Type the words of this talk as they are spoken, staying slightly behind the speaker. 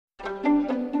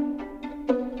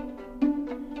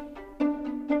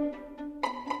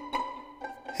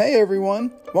Hey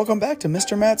everyone, welcome back to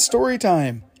Mr. Matt's Story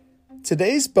Time.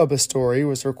 Today's Bubba story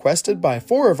was requested by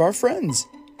 4 of our friends.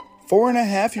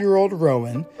 4.5-year-old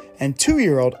Rowan and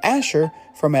 2-year-old Asher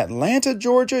from Atlanta,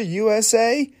 Georgia,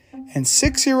 USA, and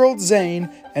 6-year-old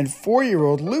Zane and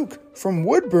 4-year-old Luke from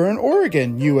Woodburn,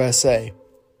 Oregon, USA.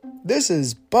 This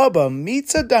is Bubba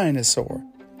Meets a Dinosaur.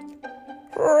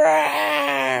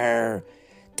 Rawr!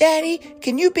 Daddy,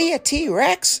 can you be a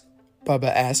T-Rex? Bubba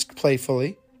asked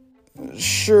playfully.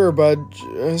 Sure, bud,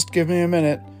 just give me a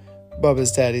minute,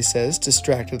 Bubba's daddy says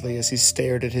distractedly as he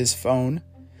stared at his phone.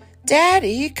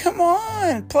 Daddy, come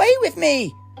on, play with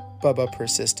me, Bubba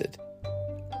persisted.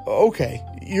 Okay,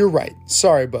 you're right.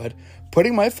 Sorry, bud.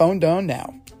 Putting my phone down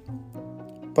now.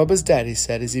 Bubba's daddy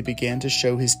said as he began to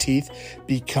show his teeth,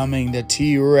 becoming the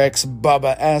T-Rex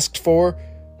Bubba asked for.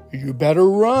 You better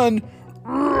run.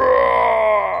 Roar!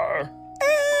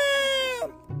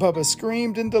 Bubba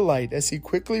screamed in delight as he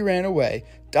quickly ran away,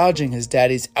 dodging his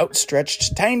daddy's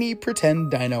outstretched, tiny, pretend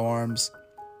dino arms.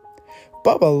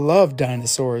 Bubba loved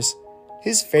dinosaurs.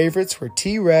 His favorites were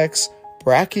T-Rex,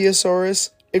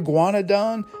 Brachiosaurus,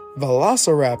 Iguanodon,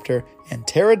 Velociraptor, and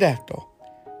Pterodactyl.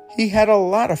 He had a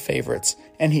lot of favorites,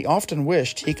 and he often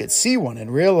wished he could see one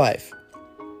in real life.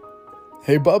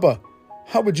 Hey Bubba,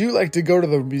 how would you like to go to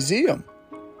the museum?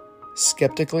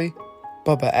 Skeptically,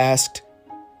 Bubba asked.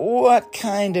 What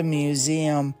kind of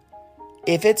museum?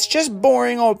 If it's just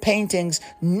boring old paintings,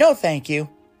 no thank you.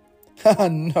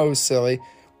 No, silly,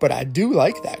 but I do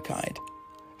like that kind.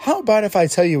 How about if I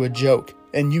tell you a joke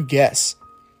and you guess?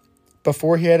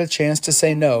 Before he had a chance to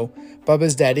say no,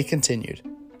 Bubba's daddy continued.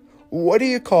 What do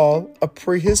you call a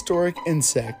prehistoric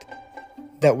insect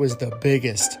that was the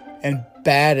biggest and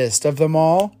baddest of them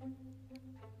all?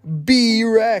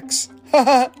 B-Rex.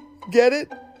 Haha, get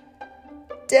it?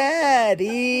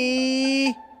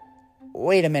 Daddy!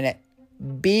 Wait a minute.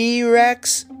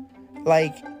 B-Rex?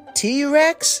 Like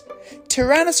T-Rex?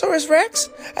 Tyrannosaurus Rex?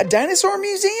 A dinosaur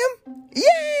museum?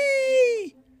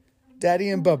 Yay! Daddy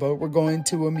and Bubba were going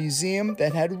to a museum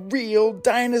that had real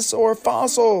dinosaur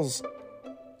fossils.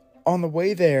 On the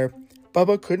way there,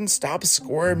 Bubba couldn't stop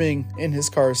squirming in his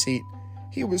car seat.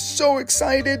 He was so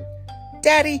excited.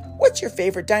 Daddy, what's your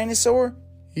favorite dinosaur?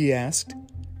 He asked.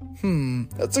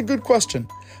 That's a good question.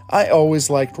 I always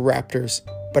liked raptors,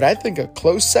 but I think a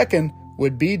close second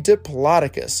would be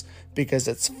Diplodocus because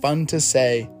it's fun to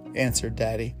say, answered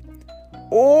Daddy.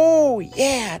 Oh,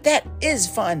 yeah, that is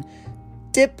fun.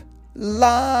 Diplodocus,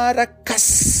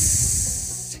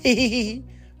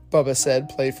 Bubba said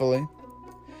playfully.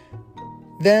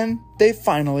 Then they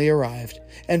finally arrived,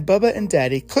 and Bubba and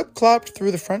Daddy clip-clopped through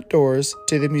the front doors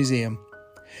to the museum.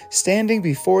 Standing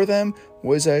before them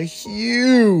was a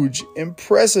huge,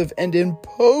 impressive, and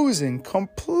imposing,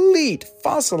 complete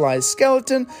fossilized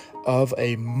skeleton of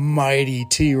a mighty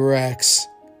T-Rex.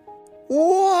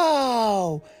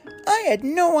 Whoa! I had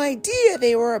no idea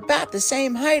they were about the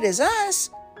same height as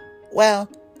us. Well,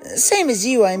 same as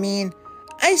you, I mean.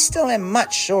 I still am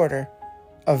much shorter.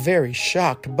 A very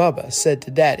shocked Bubba said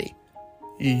to Daddy.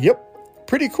 Yep,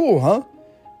 pretty cool, huh?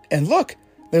 And look,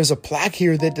 there's a plaque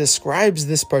here that describes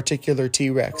this particular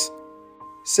T-Rex.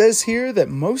 Says here that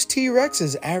most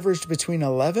T-Rexes averaged between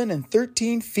 11 and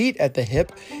 13 feet at the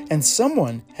hip, and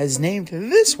someone has named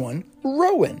this one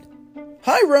Rowan.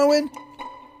 Hi, Rowan.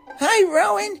 Hi,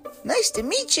 Rowan. Nice to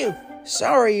meet you.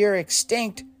 Sorry you're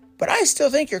extinct, but I still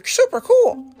think you're super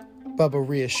cool, Bubba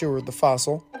reassured the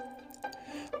fossil.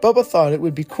 Bubba thought it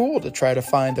would be cool to try to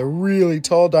find the really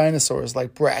tall dinosaurs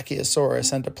like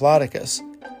Brachiosaurus and Diplodocus.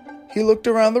 He looked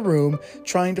around the room,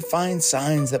 trying to find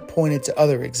signs that pointed to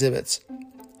other exhibits.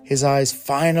 His eyes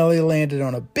finally landed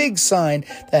on a big sign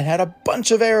that had a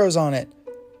bunch of arrows on it.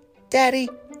 Daddy,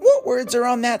 what words are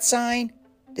on that sign?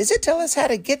 Does it tell us how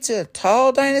to get to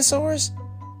tall dinosaurs?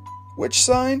 Which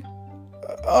sign?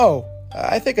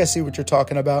 I think I see what you're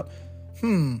talking about.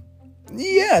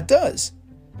 Yeah, it does.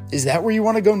 Is that where you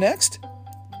want to go next?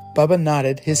 Bubba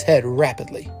nodded his head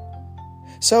rapidly.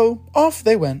 So off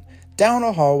they went, down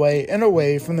a hallway and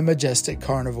away from the majestic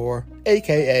carnivore,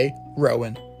 aka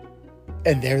Rowan.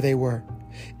 And there they were,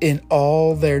 in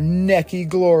all their necky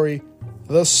glory,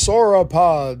 the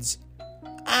sauropods.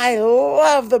 I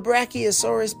love the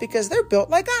Brachiosaurus because they're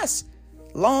built like us.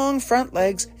 Long front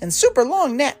legs and super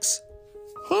long necks.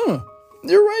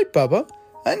 You're right, Bubba.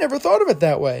 I never thought of it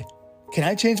that way. Can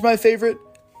I change my favorite?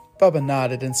 Bubba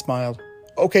nodded and smiled.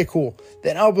 Okay, cool.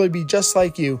 Then I'll be just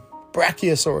like you.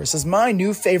 Brachiosaurus is my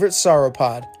new favorite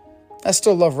sauropod. I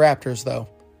still love raptors, though.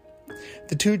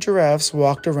 The 2 giraffes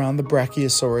walked around the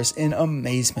Brachiosaurus in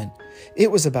amazement.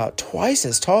 It was about twice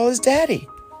as tall as Daddy.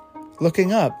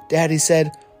 Looking up, Daddy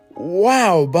said,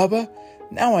 Wow, Bubba,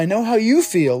 Now I know how you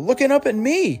feel looking up at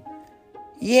me.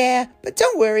 Yeah, but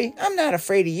don't worry, I'm not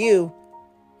afraid of you.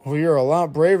 Well, you're a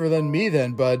lot braver than me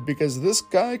then, bud, because this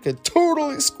guy could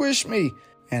totally squish me.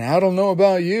 And I don't know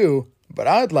about you, but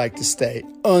I'd like to stay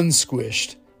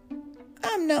unsquished.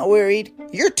 I'm not worried.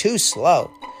 You're too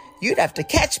slow. You'd have to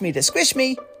catch me to squish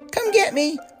me. Come get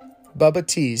me. Bubba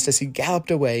teased as he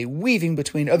galloped away, weaving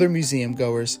between other museum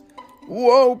goers.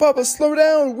 Whoa, Bubba, slow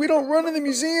down. We don't run in the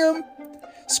museum.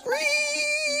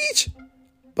 Screech!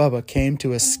 Bubba came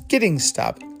to a skidding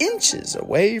stop inches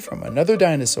away from another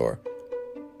dinosaur.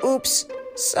 Oops.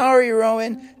 Sorry,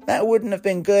 Rowan. That wouldn't have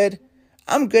been good.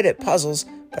 I'm good at puzzles,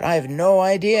 but I have no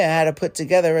idea how to put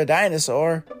together a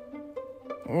dinosaur.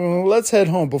 Let's head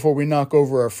home before we knock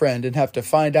over our friend and have to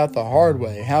find out the hard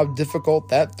way how difficult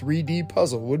that 3D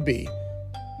puzzle would be.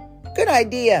 Good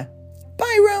idea.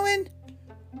 Bye, Rowan.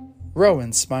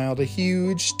 Rowan smiled a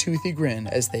huge, toothy grin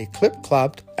as they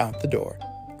clip-clopped out the door.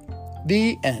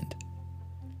 The end.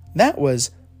 That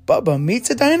was Bubba Meets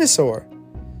a Dinosaur.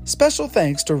 Special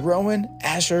thanks to Rowan,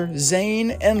 Asher,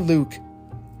 Zane, and Luke.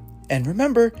 And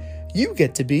remember, you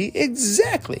get to be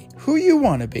exactly who you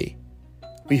want to be.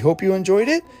 We hope you enjoyed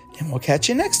it, and we'll catch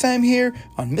you next time here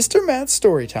on Mr. Matt's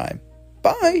Storytime.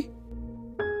 Bye!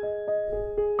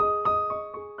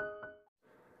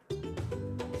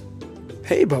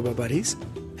 Hey, Bubba Buddies.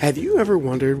 Have you ever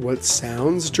wondered what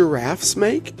sounds giraffes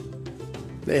make?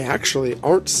 They actually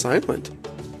aren't silent.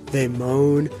 They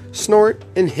moan, snort,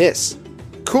 and hiss.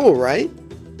 Cool, right?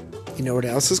 You know what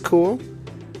else is cool?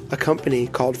 A company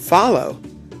called Follow.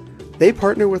 They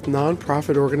partner with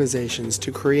nonprofit organizations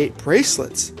to create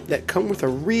bracelets that come with a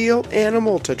real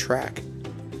animal to track.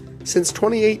 Since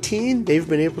 2018, they've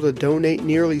been able to donate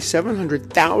nearly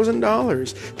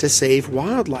 $700,000 to save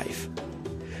wildlife.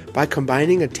 By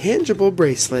combining a tangible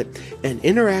bracelet and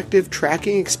interactive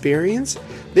tracking experience,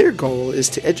 their goal is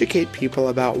to educate people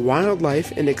about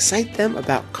wildlife and excite them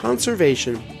about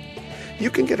conservation. You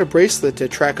can get a bracelet to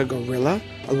track a gorilla,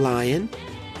 a lion,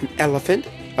 an elephant,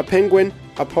 a penguin,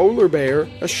 a polar bear,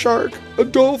 a shark, a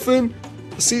dolphin,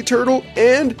 a sea turtle,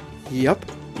 and, yup,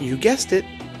 you guessed it,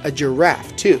 a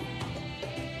giraffe too.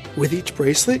 With each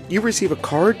bracelet, you receive a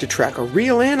card to track a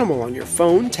real animal on your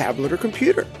phone, tablet, or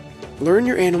computer. Learn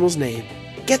your animal's name,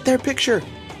 get their picture,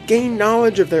 gain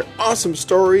knowledge of their awesome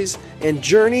stories and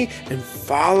journey, and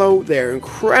follow their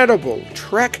incredible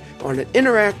trek on an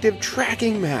interactive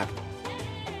tracking map.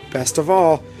 Best of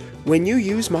all, when you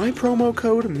use my promo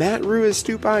code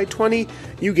MattRuistupi20,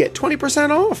 you get 20%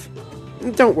 off.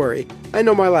 Don't worry, I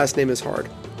know my last name is hard.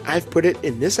 I've put it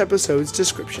in this episode's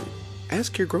description.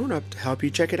 Ask your grown-up to help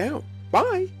you check it out.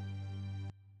 Bye!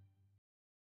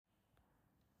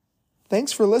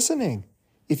 Thanks for listening.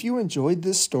 If you enjoyed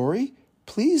this story,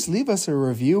 please leave us a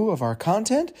review of our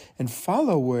content and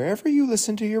follow wherever you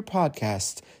listen to your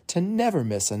podcasts to never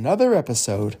miss another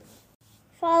episode.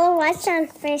 Follow us on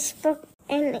Facebook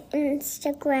and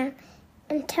Instagram,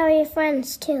 and tell your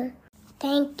friends too.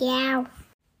 Thank you.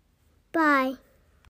 Bye.